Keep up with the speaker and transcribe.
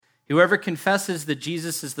Whoever confesses that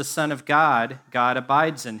Jesus is the Son of God, God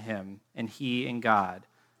abides in him, and he in God.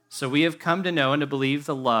 So we have come to know and to believe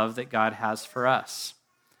the love that God has for us.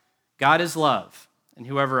 God is love, and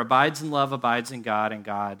whoever abides in love abides in God, and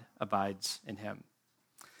God abides in him.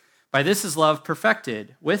 By this is love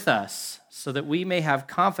perfected with us, so that we may have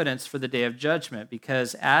confidence for the day of judgment,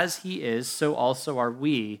 because as he is, so also are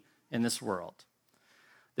we in this world.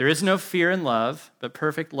 There is no fear in love, but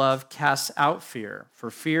perfect love casts out fear, for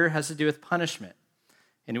fear has to do with punishment,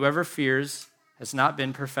 and whoever fears has not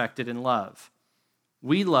been perfected in love.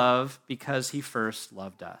 We love because he first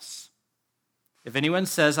loved us. If anyone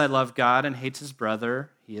says, I love God and hates his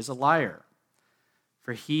brother, he is a liar.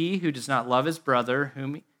 For he who does not love his brother,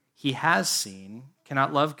 whom he has seen,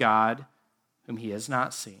 cannot love God, whom he has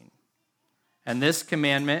not seen. And this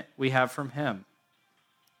commandment we have from him: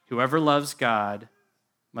 whoever loves God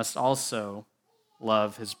must also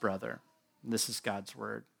love his brother. And this is God's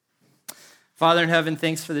word. Father in heaven,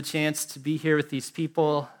 thanks for the chance to be here with these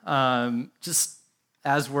people. Just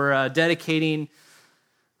as we're dedicating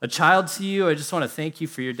a child to you, I just want to thank you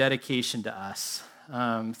for your dedication to us.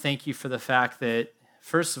 Thank you for the fact that,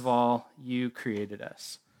 first of all, you created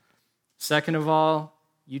us. Second of all,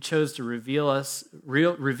 you chose to reveal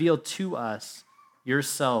to us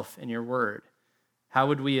yourself in your word. How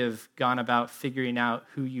would we have gone about figuring out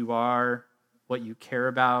who you are, what you care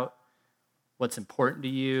about, what's important to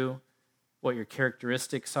you, what your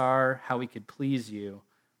characteristics are, how we could please you,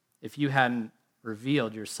 if you hadn't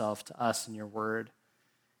revealed yourself to us in your word?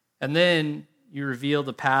 And then you revealed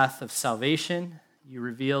the path of salvation. You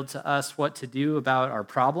revealed to us what to do about our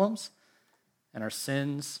problems and our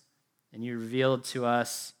sins. And you revealed to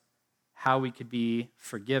us how we could be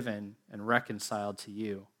forgiven and reconciled to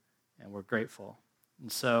you. And we're grateful.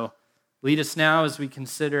 And so lead us now as we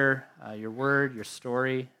consider your word, your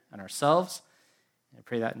story, and ourselves. And I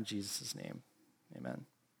pray that in Jesus' name. Amen.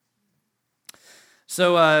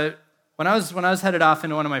 So when I was headed off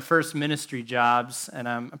into one of my first ministry jobs, and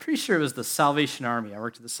I'm pretty sure it was the Salvation Army. I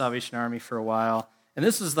worked at the Salvation Army for a while. And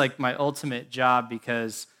this was like my ultimate job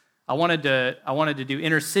because I wanted to do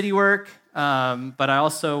inner city work, but I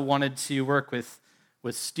also wanted to work with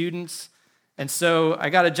students. And so I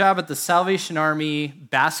got a job at the Salvation Army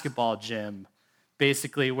basketball gym,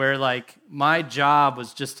 basically, where like my job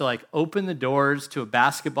was just to like open the doors to a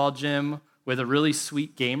basketball gym with a really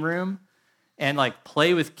sweet game room and like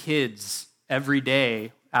play with kids every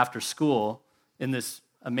day after school in this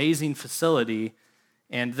amazing facility.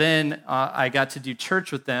 And then I got to do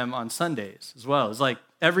church with them on Sundays as well. It was like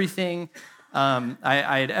everything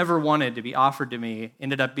I had ever wanted to be offered to me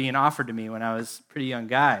ended up being offered to me when I was a pretty young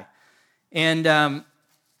guy. And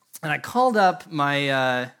I called up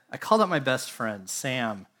my best friend,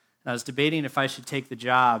 Sam, and I was debating if I should take the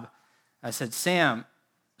job. I said, Sam,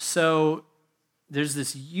 so there's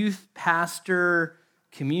this youth pastor,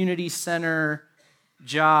 community center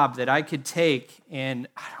job that I could take, and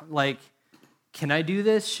can I do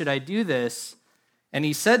this? Should I do this? And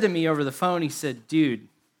he said to me over the phone, he said, dude,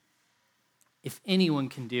 if anyone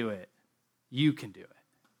can do it, you can do it.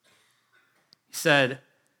 He said,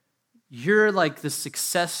 you're like the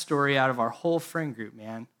success story out of our whole friend group,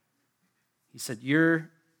 man. He said, you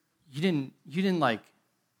didn't like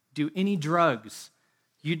do any drugs.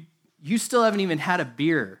 You still haven't even had a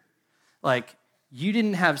beer. Like, you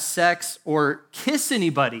didn't have sex or kiss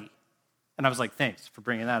anybody. And I was like, thanks for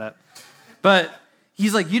bringing that up. But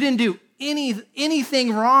he's like, you didn't do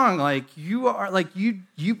anything wrong. Like, you are like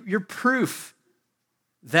you're proof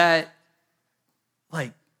that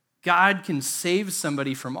like God can save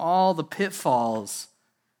somebody from all the pitfalls,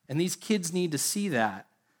 and these kids need to see that.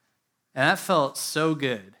 And that felt so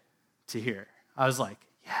good to hear. I was like,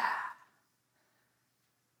 yeah.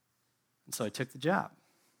 And so I took the job.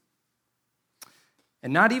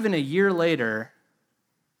 And not even a year later,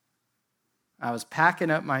 I was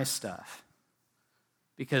packing up my stuff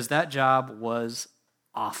because that job was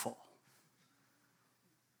awful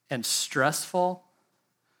and stressful.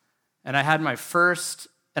 And I had my first,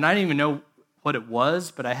 and I didn't even know what it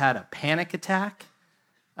was, but I had a panic attack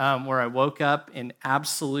where I woke up in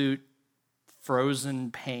absolute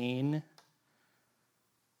frozen pain.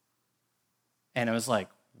 And I was like,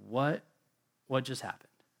 what just happened?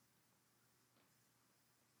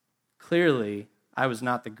 Clearly, I was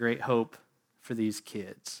not the great hope for these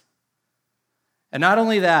kids. And not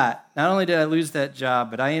only did I lose that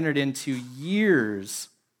job, but I entered into years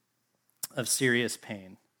of serious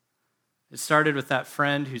pain. It started with that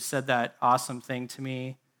friend who said that awesome thing to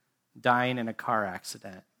me, dying in a car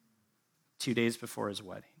accident 2 days before his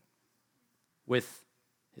wedding with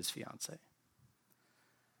his fiancée.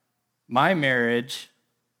 My marriage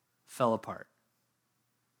fell apart.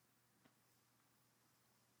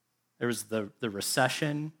 There was the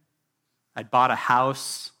recession. I'd bought a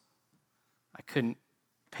house. I couldn't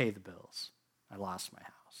pay the bills. I lost my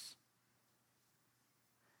house.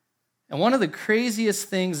 And one of the craziest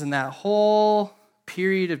things in that whole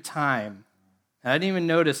period of time, and I didn't even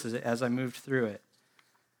notice it as I moved through it,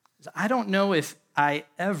 is I don't know if I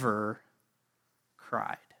ever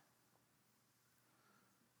cried.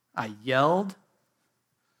 I yelled.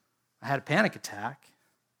 I had a panic attack.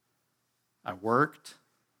 I worked.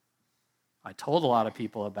 I told a lot of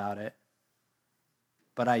people about it.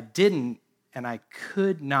 But I didn't, and I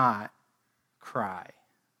could not cry.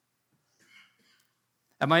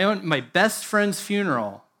 At my best friend's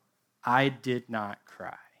funeral, I did not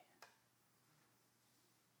cry.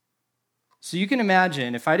 So you can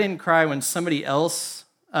imagine if I didn't cry when somebody else,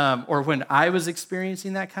 or when I was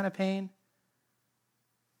experiencing that kind of pain,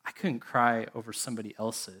 I couldn't cry over somebody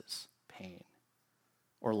else's pain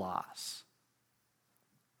or loss.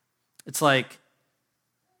 It's like,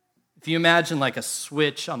 if you imagine like a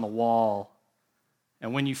switch on the wall,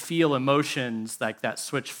 and when you feel emotions, like that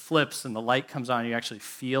switch flips and the light comes on, you actually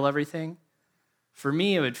feel everything. For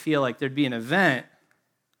me, it would feel like there'd be an event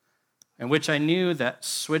in which I knew that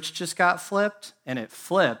switch just got flipped, and it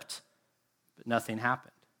flipped, but nothing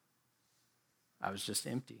happened. I was just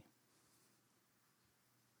empty.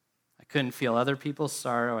 I couldn't feel other people's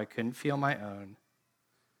sorrow. I couldn't feel my own.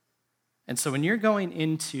 And so when you're going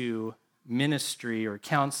into ministry or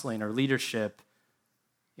counseling or leadership,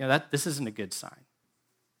 this isn't a good sign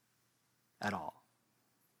at all.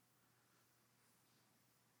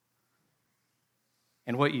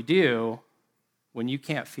 And what you do when you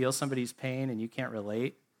can't feel somebody's pain and you can't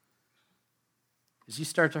relate is you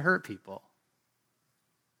start to hurt people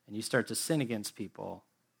and you start to sin against people,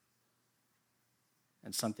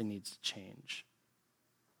 and something needs to change.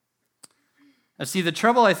 Now, see, the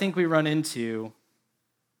trouble I think we run into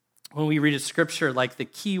when we read a scripture, like the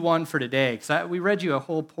key one for today, because we read you a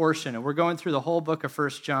whole portion, and we're going through the whole book of 1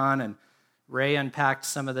 John, and Ray unpacked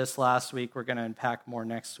some of this last week. We're going to unpack more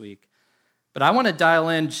next week. But I want to dial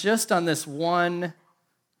in just on this one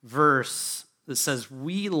verse that says,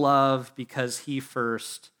 we love because he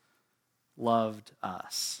first loved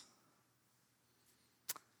us.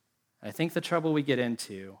 I think the trouble we get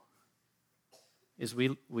into is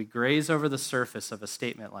we graze over the surface of a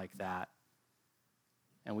statement like that,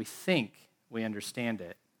 and we think we understand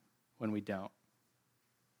it when we don't.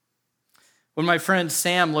 When my friend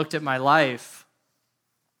Sam looked at my life,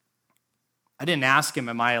 I didn't ask him,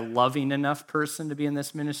 am I a loving enough person to be in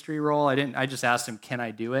this ministry role? I just asked him, can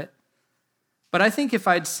I do it? But I think if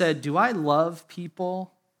I'd said, do I love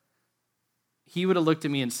people? He would have looked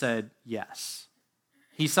at me and said, yes.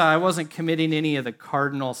 He saw I wasn't committing any of the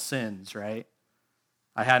cardinal sins, right?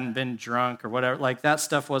 I hadn't been drunk or whatever. Like, that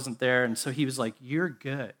stuff wasn't there. And so he was like, you're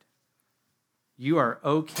good. You are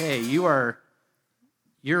okay. You're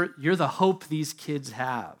the hope these kids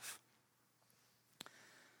have.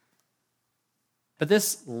 But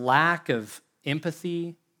this lack of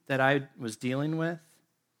empathy that I was dealing with,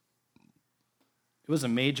 it was a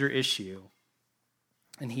major issue,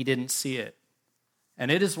 and he didn't see it.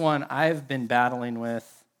 And it is one I've been battling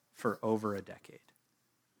with for over a decade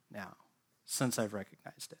now, since I've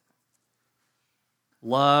recognized it.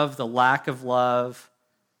 Love, the lack of love,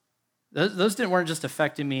 those weren't just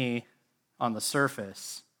affecting me on the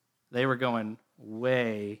surface. They were going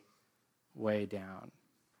way, way down.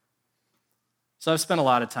 So I've spent a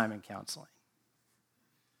lot of time in counseling.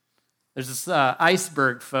 There's this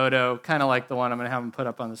iceberg photo, kind of like the one I'm going to have him put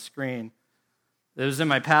up on the screen. It was in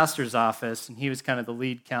my pastor's office, and he was kind of the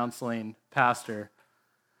lead counseling pastor.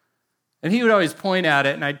 And he would always point at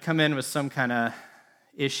it, and I'd come in with some kind of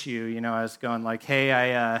issue. I was going like,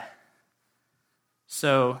 hey,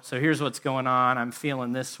 so here's what's going on. I'm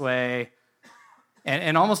feeling this way.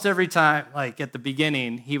 And almost every time, like at the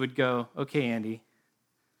beginning, he would go, okay, Andy,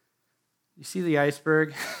 you see the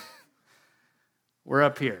iceberg? We're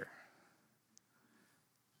up here.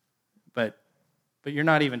 But you're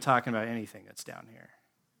not even talking about anything that's down here.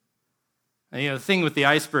 And, the thing with the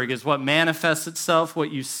iceberg is what manifests itself,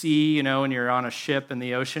 what you see, when you're on a ship in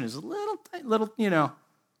the ocean is a little thing.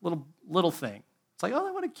 It's like,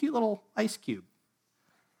 oh, what a cute little ice cube.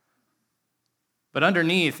 But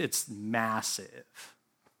underneath, it's massive.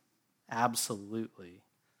 Absolutely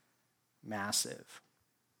massive.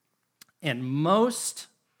 And most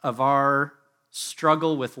of our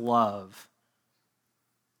struggle with love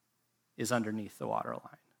is underneath the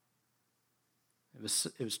waterline. It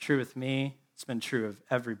was true with me. It's been true of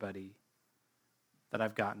everybody that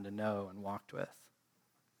I've gotten to know and walked with.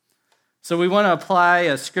 So we want to apply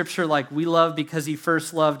a scripture like we love because he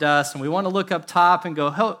first loved us, and we want to look up top and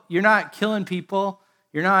go, oh, you're not killing people.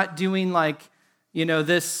 You're not doing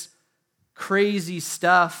this crazy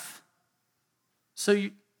stuff. So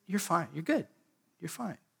you're fine. You're good. You're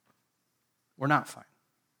fine. We're not fine.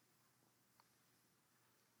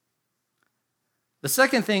 The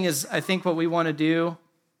second thing is, I think what we want to do,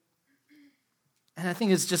 and I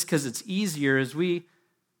think it's just because it's easier, is we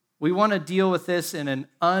want to deal with this in an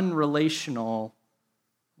unrelational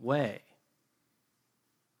way.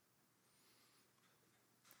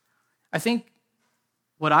 I think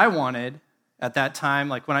what I wanted at that time,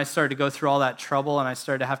 like when I started to go through all that trouble and I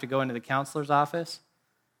started to have to go into the counselor's office,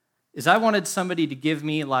 is I wanted somebody to give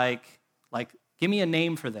me give me a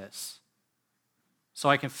name for this so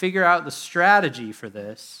I can figure out the strategy for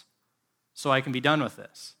this so I can be done with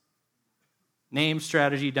this. Name,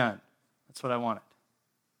 strategy, done. That's what I wanted.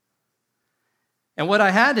 And what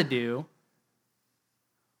I had to do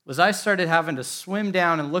was I started having to swim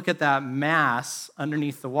down and look at that mass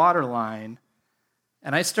underneath the waterline,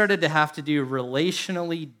 and I started to have to do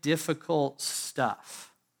relationally difficult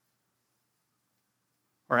stuff.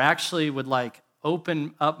 Or actually would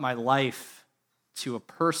open up my life to a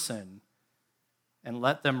person and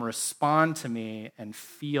let them respond to me and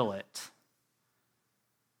feel it.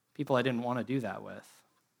 People I didn't want to do that with.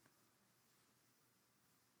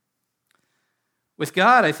 With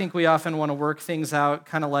God, I think we often want to work things out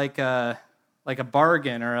kind of like a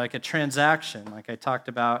bargain or like a transaction, like I talked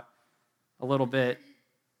about a little bit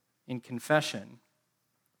in confession.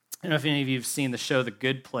 I don't know if any of you have seen the show The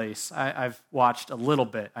Good Place. I've watched a little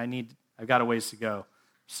bit. I've got a ways to go.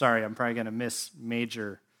 Sorry, I'm probably going to miss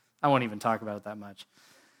major. I won't even talk about it that much.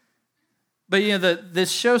 But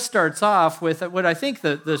this show starts off with what I think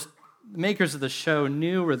the makers of the show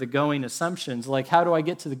knew were the going assumptions, like how do I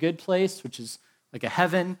get to the good place, which is like a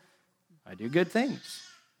heaven. I do good things.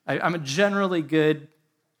 I'm a generally good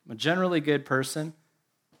person.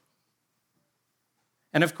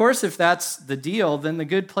 And of course, if that's the deal, then the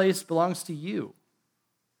good place belongs to you.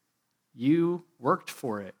 You worked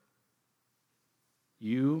for it.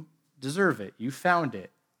 You deserve it. You found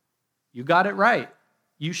it. You got it right.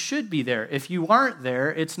 You should be there. If you aren't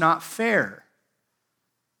there, it's not fair.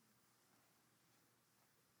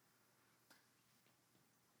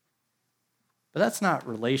 But that's not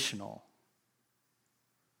relational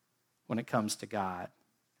when it comes to God.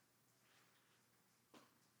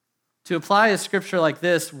 To apply a scripture like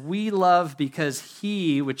this, we love because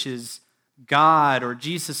he, which is God or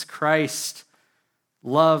Jesus Christ,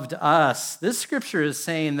 loved us. This scripture is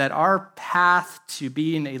saying that our path to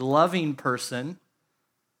being a loving person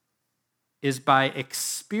is by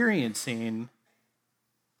experiencing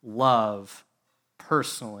love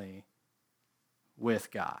personally with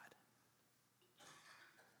God.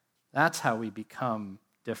 That's how we become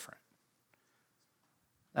different.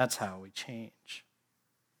 That's how we change.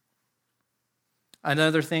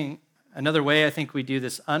 Another way I think we do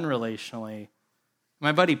this unrelationally,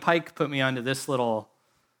 my buddy Pike put me onto this little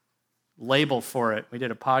label for it. We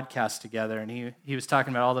did a podcast together, and he was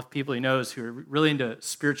talking about all the people he knows who are really into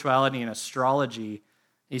spirituality and astrology.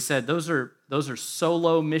 He said, those are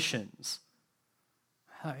solo missions.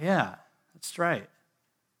 Yeah, that's right.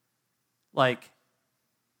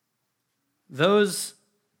 Those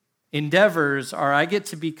endeavors are, I get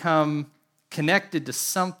to become connected to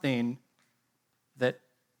something that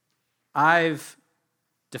I've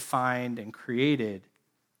defined and created.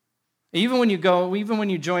 Even when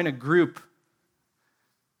you join a group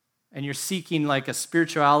and you're seeking a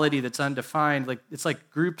spirituality that's undefined, it's like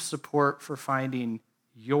group support for finding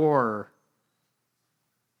your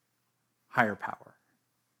higher power.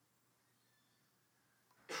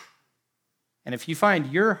 And if you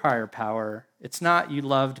find your higher power, it's not you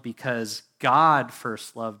loved because God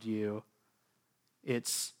first loved you.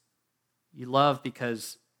 It's you love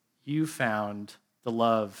because you found the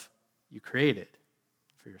love you created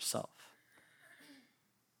for yourself.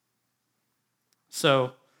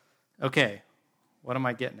 So, okay, what am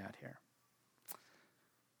I getting at here?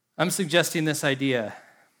 I'm suggesting this idea.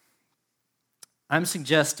 I'm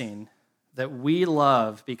suggesting that we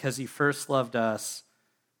love because he first loved us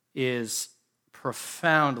is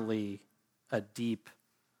profoundly a deep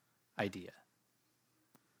idea.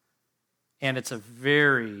 And it's a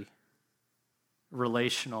very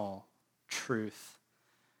relational truth.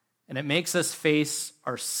 And it makes us face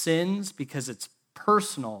our sins because it's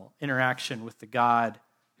personal interaction with the God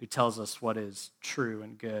who tells us what is true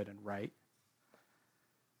and good and right.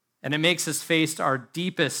 And it makes us face our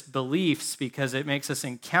deepest beliefs because it makes us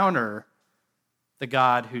encounter the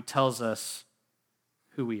God who tells us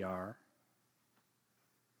who we are.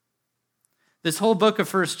 This whole book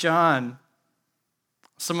of 1 John,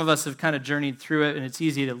 some of us have kind of journeyed through it, and it's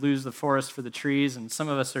easy to lose the forest for the trees, and some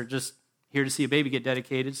of us are just here to see a baby get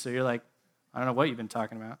dedicated, so you're like, I don't know what you've been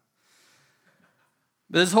talking about.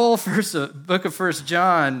 But this whole book of 1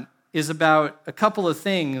 John is about a couple of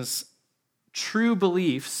things: true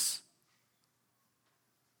beliefs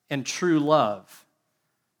and true love.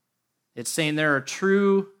 It's saying there are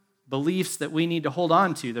true beliefs that we need to hold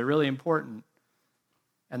on to. They're really important.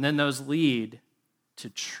 And then those lead to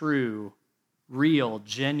true, real,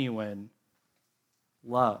 genuine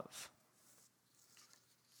love.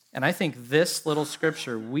 And I think this little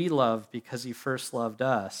scripture, we love because he first loved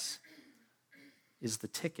us, is the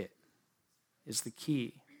ticket, is the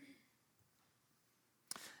key.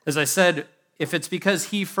 As I said, if it's because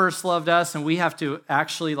he first loved us and we have to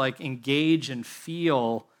actually engage and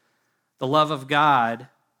feel the love of God,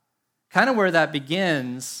 kind of where that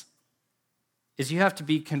begins is you have to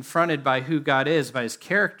be confronted by who God is, by his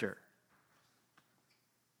character.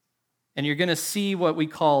 And you're going to see what we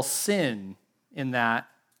call sin in that.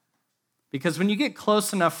 Because when you get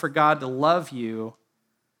close enough for God to love you,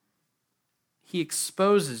 he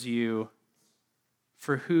exposes you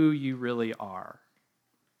for who you really are.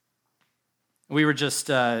 We just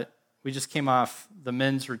came off the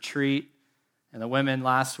men's retreat, and the women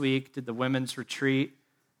last week did the women's retreat.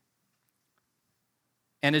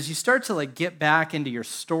 And as you start to get back into your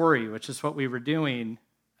story, which is what we were doing,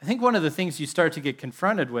 I think one of the things you start to get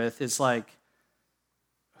confronted with is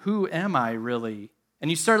who am I really?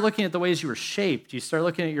 And you start looking at the ways you were shaped. You start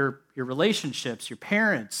looking at your relationships, your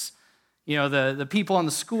parents, the people on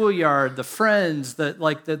the schoolyard, the friends,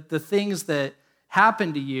 the things that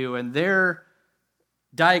happened to you and their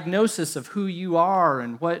diagnosis of who you are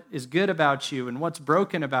and what is good about you and what's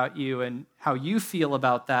broken about you and how you feel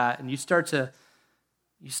about that. And you start to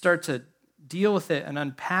deal with it and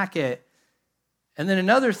unpack it. And then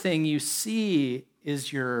another thing you see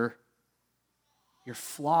is your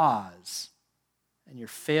flaws and your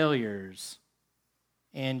failures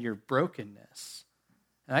and your brokenness.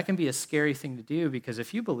 And that can be a scary thing to do, because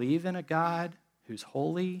if you believe in a God who's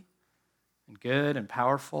holy and good and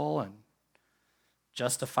powerful and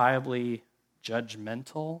justifiably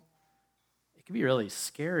judgmental, it can be really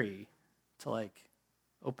scary to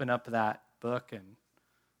open up that book and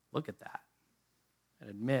look at that and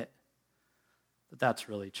admit that that's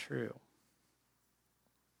really true.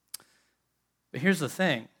 But here's the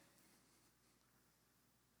thing.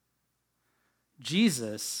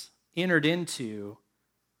 Jesus entered into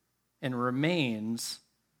and remains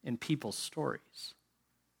in people's stories.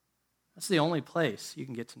 That's the only place you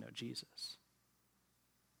can get to know Jesus.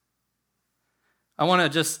 I want to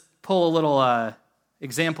just pull a little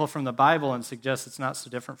example from the Bible and suggest it's not so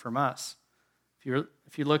different from us.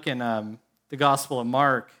 If you look in the Gospel of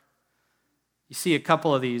Mark, you see a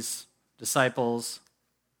couple of these disciples.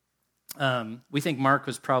 We think Mark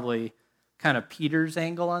was probably kind of Peter's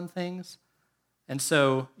angle on things. And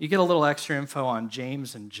so you get a little extra info on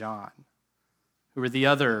James and John, who were the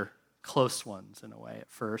other close ones in a way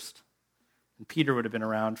at first. And Peter would have been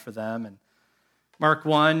around for them. And Mark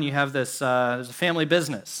 1, you have this, there's a family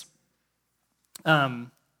business.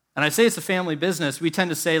 And I say it's a family business. We tend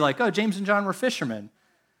to say James and John were fishermen.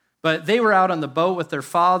 But they were out on the boat with their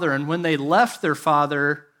father, and when they left their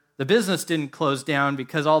father, the business didn't close down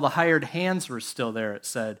because all the hired hands were still there, it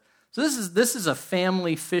said. So this is a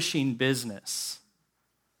family fishing business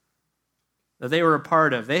that they were a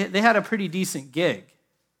part of. They had a pretty decent gig.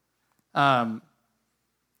 And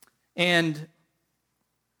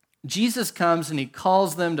Jesus comes and he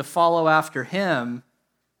calls them to follow after him,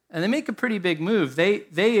 and they make a pretty big move. They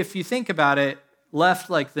if you think about it, left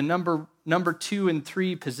the number 2 and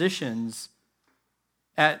 3 positions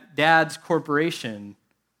at Dad's corporation.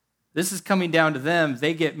 This is coming down to them.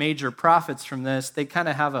 They get major profits from this. They kind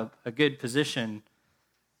of have a good position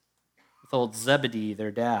with old Zebedee,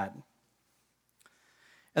 their dad.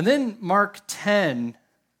 And then Mark 10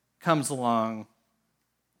 comes along,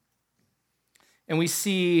 and we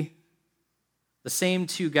see the same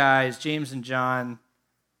 2 guys, James and John.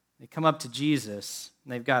 They come up to Jesus,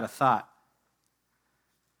 and they've got a thought.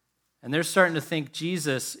 And they're starting to think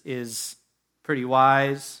Jesus is pretty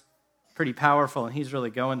wise, pretty powerful, and he's really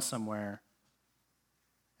going somewhere.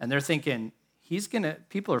 And they're thinking,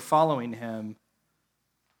 people are following him.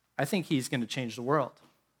 I think he's going to change the world.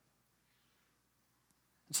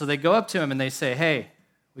 So they go up to him and they say, hey,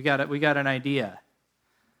 we got an idea.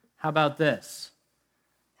 How about this?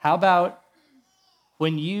 How about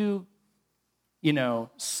when you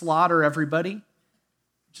slaughter everybody,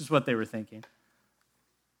 which is what they were thinking.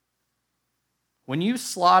 When you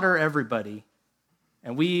slaughter everybody,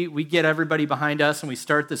 and we get everybody behind us and we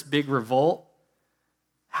start this big revolt,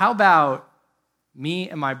 how about me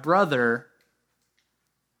and my brother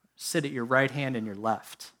sit at your right hand and your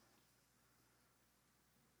left?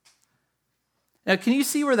 Now, can you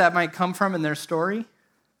see where that might come from in their story?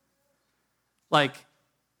 Like,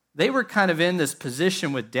 they were kind of in this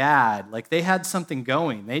position with Dad. Like, they had something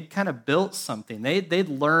going. They'd kind of built something. They'd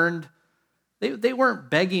learned. They weren't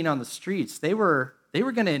begging on the streets. They were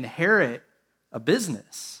going to inherit a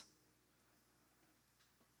business.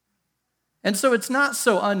 And so it's not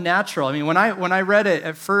so unnatural. I mean, when I read it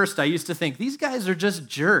at first, I used to think, these guys are just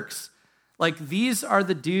jerks. Like, these are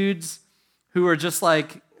the dudes who are just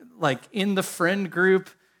like in the friend group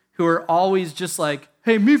who are always just like,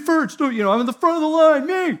 hey, me first, I'm in the front of the line,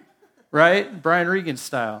 me, right? Brian Regan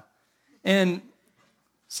style. And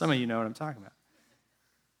some of you know what I'm talking about.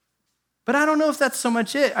 But I don't know if that's so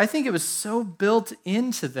much it. I think it was so built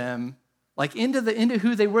into them, like into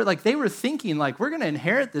who they were. Like, they were thinking, like, we're going to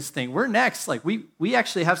inherit this thing. We're next. Like, we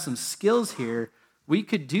actually have some skills here. We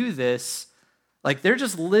could do this. Like, they're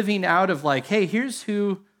just living out of like, hey, here's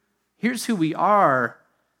who we are.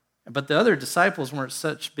 But the other disciples weren't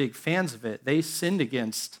such big fans of it. They sinned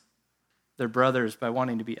against their brothers by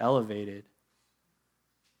wanting to be elevated.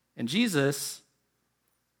 And Jesus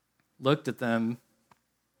looked at them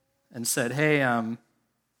and said, hey,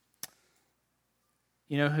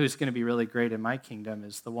 you know who's going to be really great in my kingdom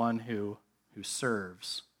is the one who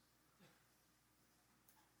serves.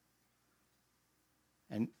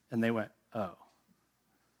 And they went, oh.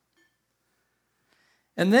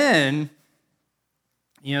 And then,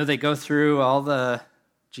 they go through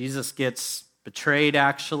Jesus gets betrayed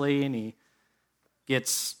actually, and he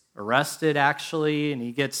gets arrested actually, and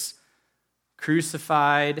he gets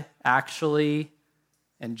crucified actually.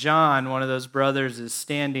 And John, one of those brothers, is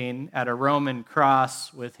standing at a Roman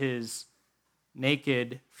cross with his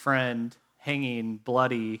naked friend hanging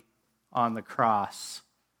bloody on the cross.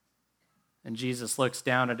 And Jesus looks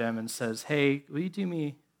down at him and says, hey, will you do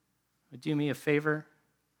me a favor?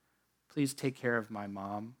 Please take care of my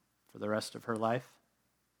mom for the rest of her life.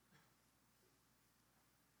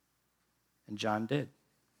 And John did.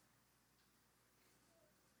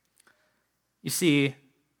 You see,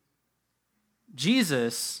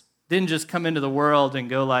 Jesus didn't just come into the world and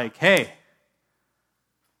go like, hey,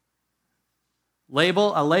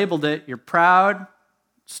 I labeled it, you're proud,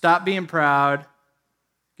 stop being proud,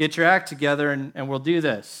 get your act together, and we'll do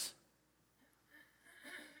this.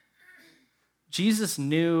 Jesus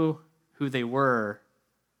knew who they were.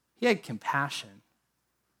 He had compassion.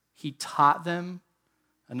 He taught them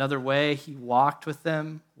another way. He walked with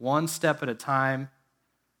them one step at a time.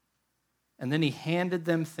 And then he handed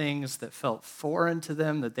them things that felt foreign to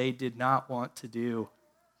them that they did not want to do.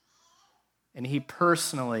 And he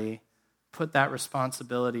personally put that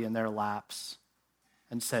responsibility in their laps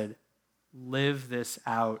and said, live this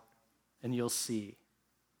out and you'll see.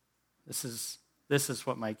 This is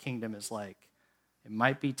what my kingdom is like. It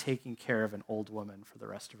might be taking care of an old woman for the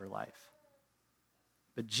rest of her life.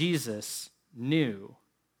 But Jesus knew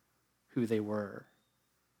who they were.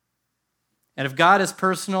 And if God is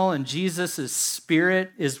personal and Jesus'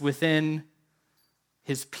 spirit is within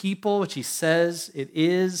his people, which he says it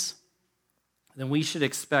is, then we should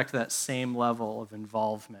expect that same level of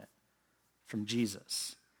involvement from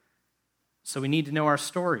Jesus. So we need to know our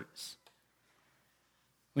stories.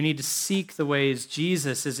 We need to seek the ways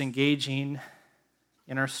Jesus is engaging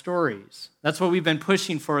in our stories. That's what we've been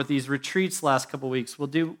pushing for at these retreats the last couple of weeks. We'll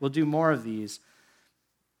do more of these.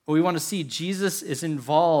 But we want to see Jesus is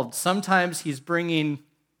involved. Sometimes he's bringing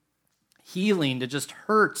healing to just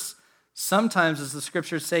hurts. Sometimes, as the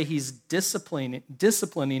scriptures say, he's disciplining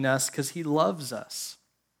us because he loves us.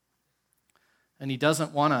 And he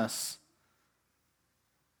doesn't want us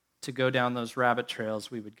to go down those rabbit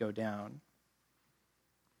trails we would go down.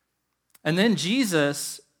 And then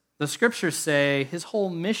Jesus, the scriptures say, his whole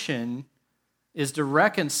mission is to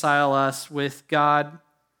reconcile us with God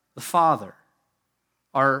the Father,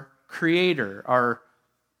 our Creator, our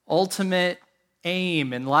ultimate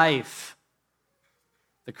aim in life,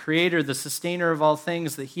 the Creator, the sustainer of all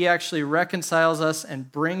things, that he actually reconciles us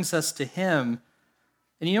and brings us to him.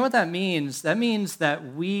 And you know what that means? That means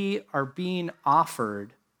that we are being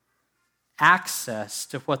offered access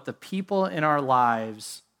to what the people in our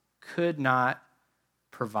lives could not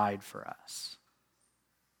provide for us.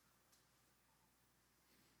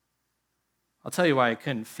 I'll tell you why I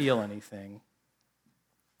couldn't feel anything.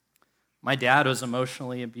 My dad was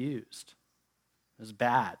emotionally abused. It was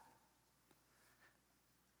bad.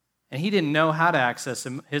 And he didn't know how to access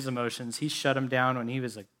his emotions. He shut them down when he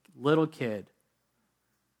was a little kid.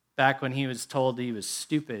 back when he was told he was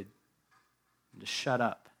stupid and to shut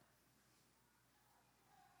up.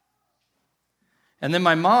 And then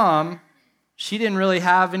my mom, she didn't really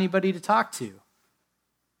have anybody to talk to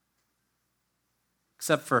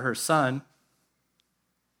except for her son.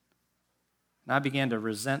 And I began to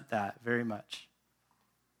resent that very much.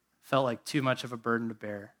 Felt like too much of a burden to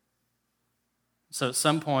bear. So at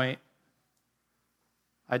some point,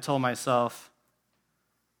 I told myself,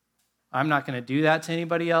 I'm not going to do that to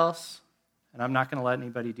anybody else, and I'm not going to let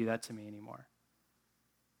anybody do that to me anymore.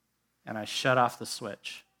 And I shut off the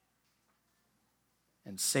switch.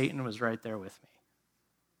 And Satan was right there with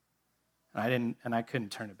me. And I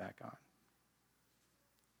couldn't turn it back on.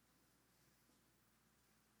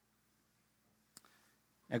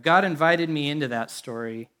 Now, God invited me into that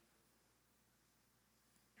story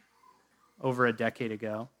over a decade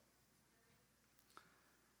ago.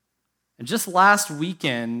 And just last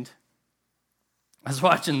weekend, I was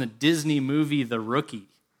watching the Disney movie The Rookie.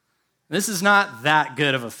 This is not that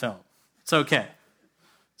good of a film. It's okay.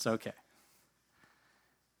 It's okay.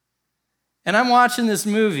 And I'm watching this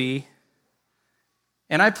movie,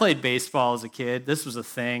 and I played baseball as a kid. This was a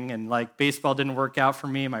thing, and baseball didn't work out for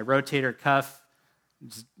me. My rotator cuff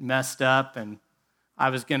just messed up, and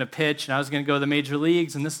I was going to pitch, and I was going to go to the major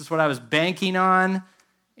leagues, and this is what I was banking on.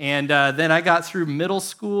 And then I got through middle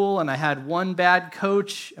school, and I had one bad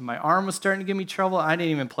coach, and my arm was starting to give me trouble. I didn't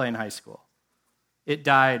even play in high school. It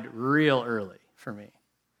died real early for me.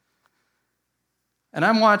 And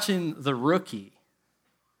I'm watching The Rookie.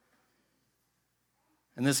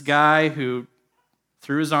 And this guy who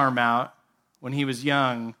threw his arm out when he was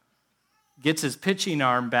young gets his pitching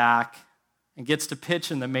arm back and gets to pitch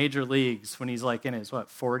in the major leagues when he's in his,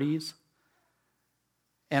 40s?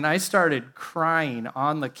 And I started crying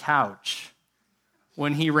on the couch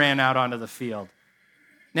when he ran out onto the field.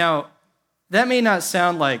 Now, that may not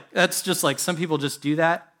sound like, that's just some people just do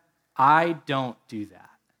that. I don't do that.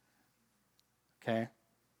 Okay?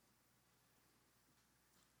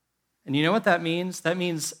 And you know what that means? That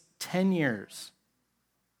means 10 years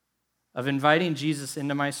of inviting Jesus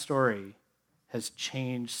into my story has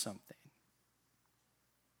changed something.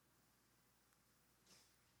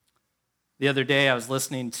 The other day, I was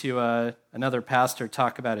listening to another pastor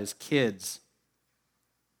talk about his kids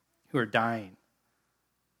who are dying.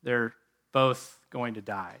 They're both going to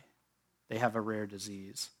die. They have a rare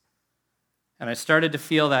disease. And I started to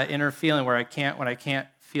feel that inner feeling when I can't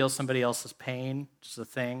feel somebody else's pain, which is a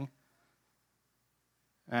thing.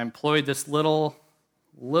 And I employed this little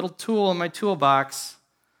tool in my toolbox,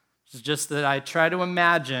 which is just that I try to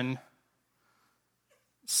imagine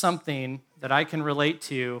something that I can relate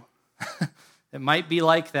to it might be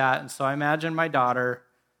like that. And so I imagined my daughter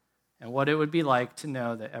and what it would be like to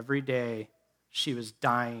know that every day she was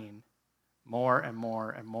dying more and more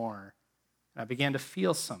and more. And I began to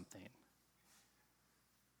feel something.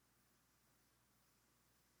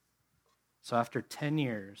 So after 10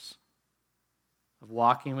 years of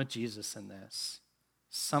walking with Jesus in this,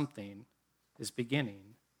 something is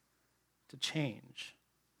beginning to change.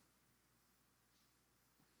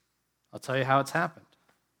 I'll tell you how it's happened.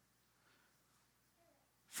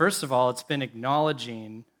 First of all, it's been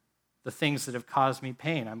acknowledging the things that have caused me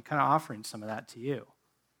pain. I'm kind of offering some of that to you.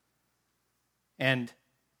 And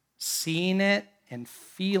seeing it and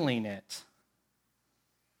feeling it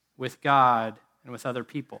with God and with other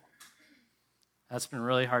people. That's been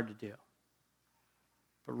really hard to do,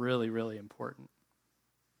 but really, really important.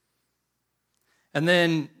 And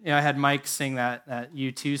then I had Mike sing that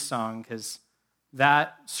U2 song, because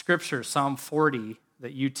that scripture, Psalm 40,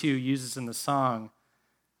 that U2 uses in the song,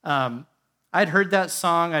 I'd heard that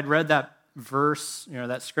song, I'd read that verse,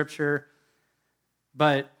 that scripture,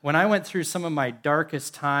 but when I went through some of my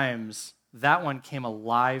darkest times, that one came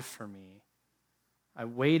alive for me. I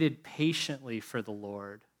waited patiently for the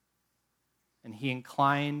Lord, and he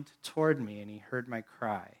inclined toward me, and he heard my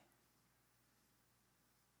cry.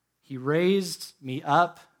 He raised me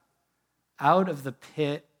up out of the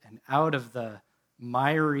pit and out of the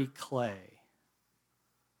miry clay.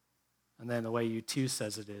 And then the way U2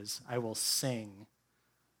 says it is, I will sing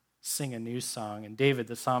a new song. And David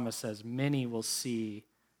the psalmist says, many will see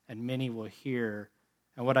and many will hear.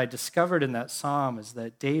 And what I discovered in that psalm is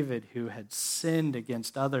that David, who had sinned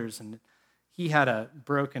against others, and he had a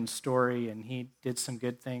broken story, and he did some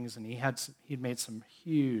good things, and he'd made some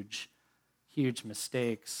huge, huge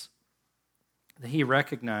mistakes, that he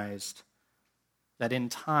recognized that in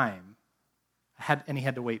time, and he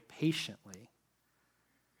had to wait patiently,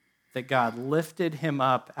 that God lifted him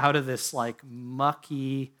up out of this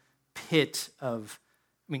mucky pit of,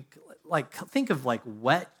 think of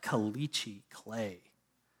wet caliche clay.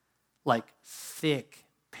 like thick,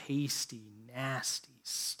 pasty, nasty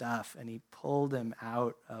stuff. And he pulled him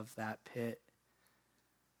out of that pit.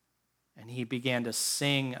 And he began to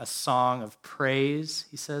sing a song of praise,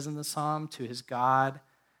 he says in the psalm, to his God.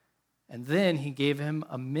 And then he gave him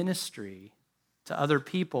a ministry to other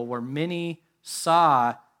people where many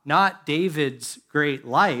saw not David's great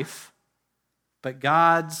life, but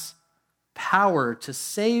God's power to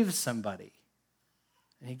save somebody.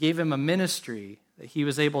 And he gave him a ministry that he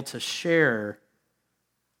was able to share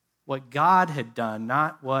what God had done,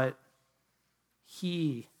 not what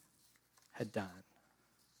he had done.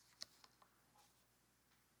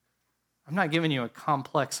 I'm not giving you a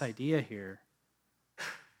complex idea here.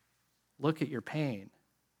 Look at your pain.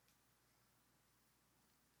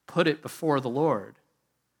 Put it before the Lord.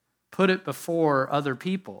 Put it before other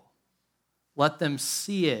people. Let them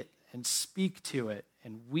see it and speak to it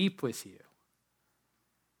and weep with you.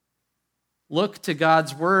 Look to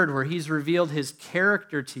God's word where he's revealed his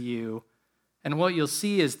character to you, and what you'll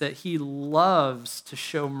see is that he loves to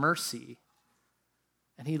show mercy,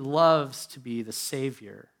 and he loves to be the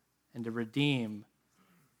Savior and to redeem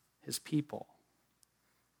his people.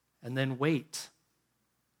 And then wait.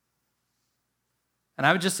 And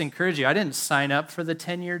I would just encourage you, I didn't sign up for the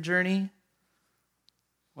 10-year journey.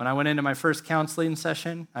 When I went into my first counseling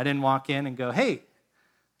session, I didn't walk in and go, hey,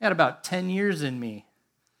 I got about 10 years in me.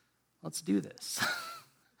 Let's do this.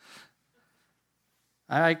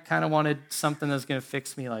 I kind of wanted something that's going to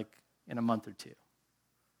fix me like in a month or two.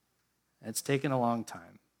 It's taken a long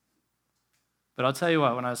time. But I'll tell you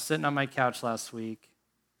what, when I was sitting on my couch last week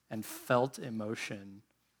and felt emotion,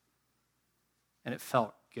 and it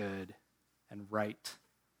felt good and right,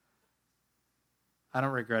 I don't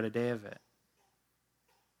regret a day of it.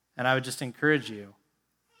 And I would just encourage you,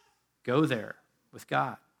 go there with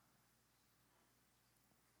God.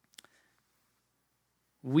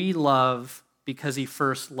 We love because he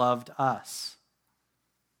first loved us.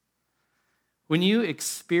 When you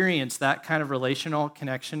experience that kind of relational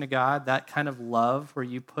connection to God, that kind of love where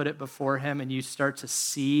you put it before him and you start to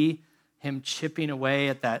see him chipping away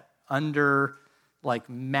at that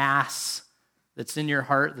mass that's in your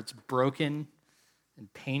heart that's broken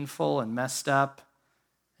and painful and messed up,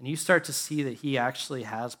 and you start to see that he actually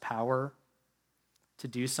has power to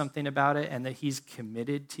do something about it and that he's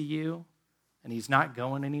committed to you and he's not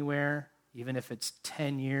going anywhere, even if it's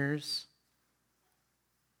 10 years,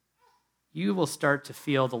 you will start to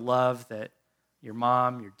feel the love that your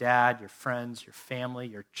mom, your dad, your friends, your family,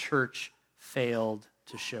 your church failed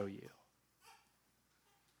to show you.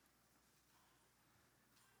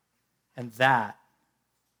 And that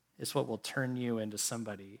is what will turn you into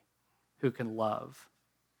somebody who can love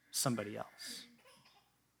somebody else.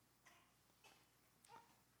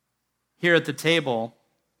 Here at the table,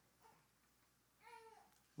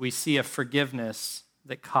 we see a forgiveness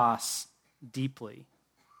that costs deeply.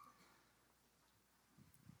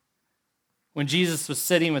 When Jesus was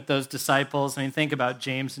sitting with those disciples, think about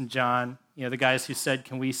James and John, the guys who said,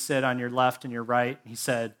 can we sit on your left and your right? He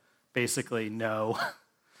said, basically, no.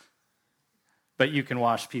 But you can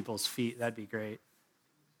wash people's feet. That'd be great.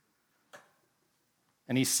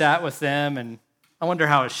 And he sat with them, and I wonder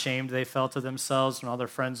how ashamed they felt of themselves when all their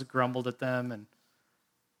friends grumbled at them. And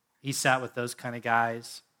he sat with those kind of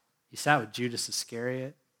guys. He sat with Judas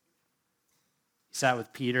Iscariot. He sat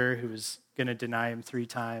with Peter, who was going to deny him 3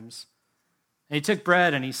 times. And he took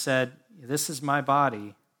bread and he said, this is my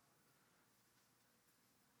body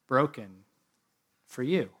broken for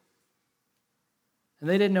you. And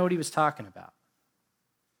they didn't know what he was talking about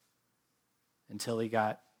until he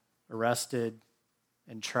got arrested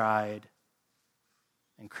and tried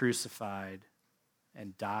and crucified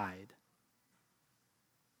and died.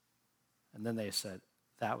 And then they said,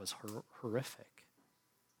 that was horrific.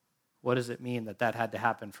 What does it mean that had to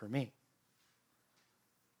happen for me?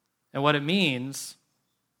 And what it means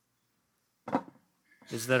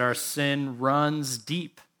is that our sin runs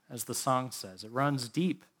deep, as the song says. It runs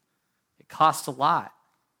deep. It costs a lot.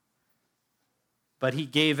 But he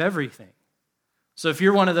gave everything. So if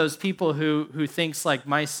you're one of those people who thinks like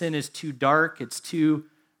my sin is too dark, it's too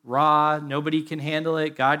raw, nobody can handle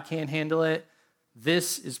it, God can't handle it,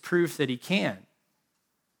 this is proof that he can.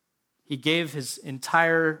 He gave his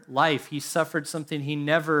entire life. He suffered something he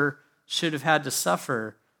never should have had to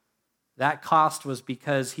suffer. That cost was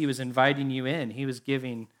because he was inviting you in. He was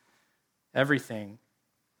giving everything.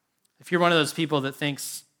 If you're one of those people that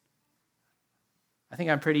thinks, I think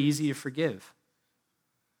I'm pretty easy to forgive,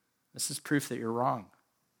 this is proof that you're wrong.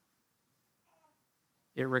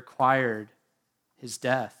 It required his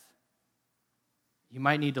death. You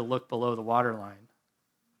might need to look below the waterline.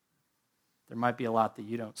 there might be a lot that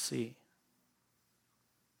you don't see.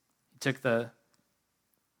 He took the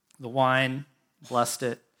wine, blessed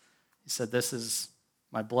it. He said, "This is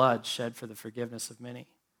my blood shed for the forgiveness of many.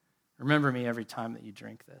 Remember me every time that you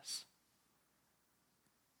drink this."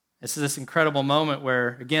 It's this incredible moment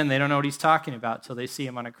where, again, they don't know what he's talking about till they see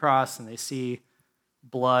him on a cross and they see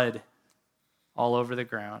blood all over the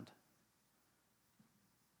ground.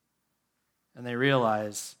 And they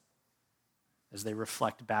realize, as they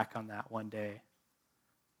reflect back on that one day,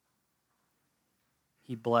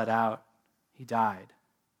 he bled out, he died,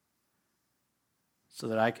 so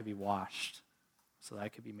that I could be washed, so that I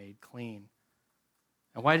could be made clean.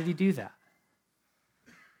 And why did he do that?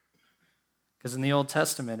 Because in the Old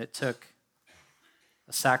Testament, it took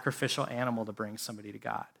a sacrificial animal to bring somebody to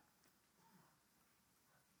God.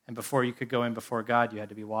 And before you could go in before God, you had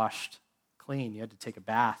to be washed clean. You had to take a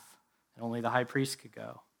bath, and only the high priest could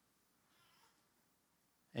go.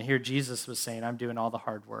 And here Jesus was saying, I'm doing all the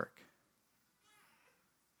hard work.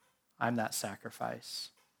 I'm that sacrifice.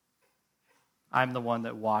 I'm the one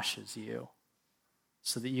that washes you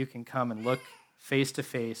so that you can come and look face to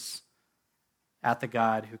face at the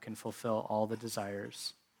God who can fulfill all the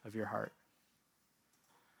desires of your heart.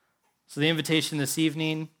 So the invitation this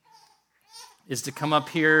evening is to come up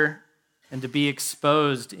here and to be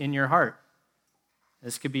exposed in your heart.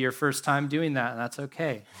 This could be your first time doing that, and that's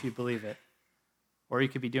okay if you believe it. Or you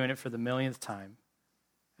could be doing it for the millionth time,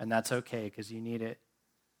 and that's okay because you need it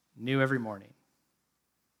new every morning.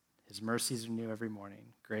 His mercies are new every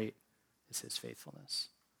morning. Great is his faithfulness.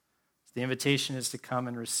 So the invitation is to come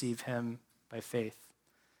and receive him by faith.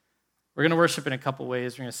 We're going to worship in a couple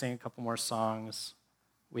ways. We're going to sing a couple more songs.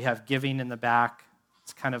 We have giving in the back.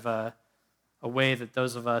 It's kind of a way that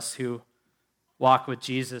those of us who walk with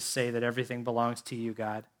Jesus say that everything belongs to you,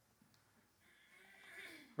 God.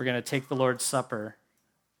 We're going to take the Lord's Supper.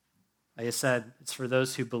 Like I said, it's for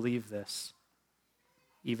those who believe this,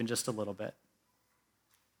 even just a little bit.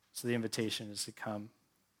 So the invitation is to come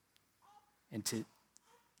and to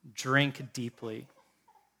drink deeply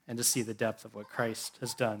and to see the depth of what Christ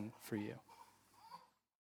has done for you.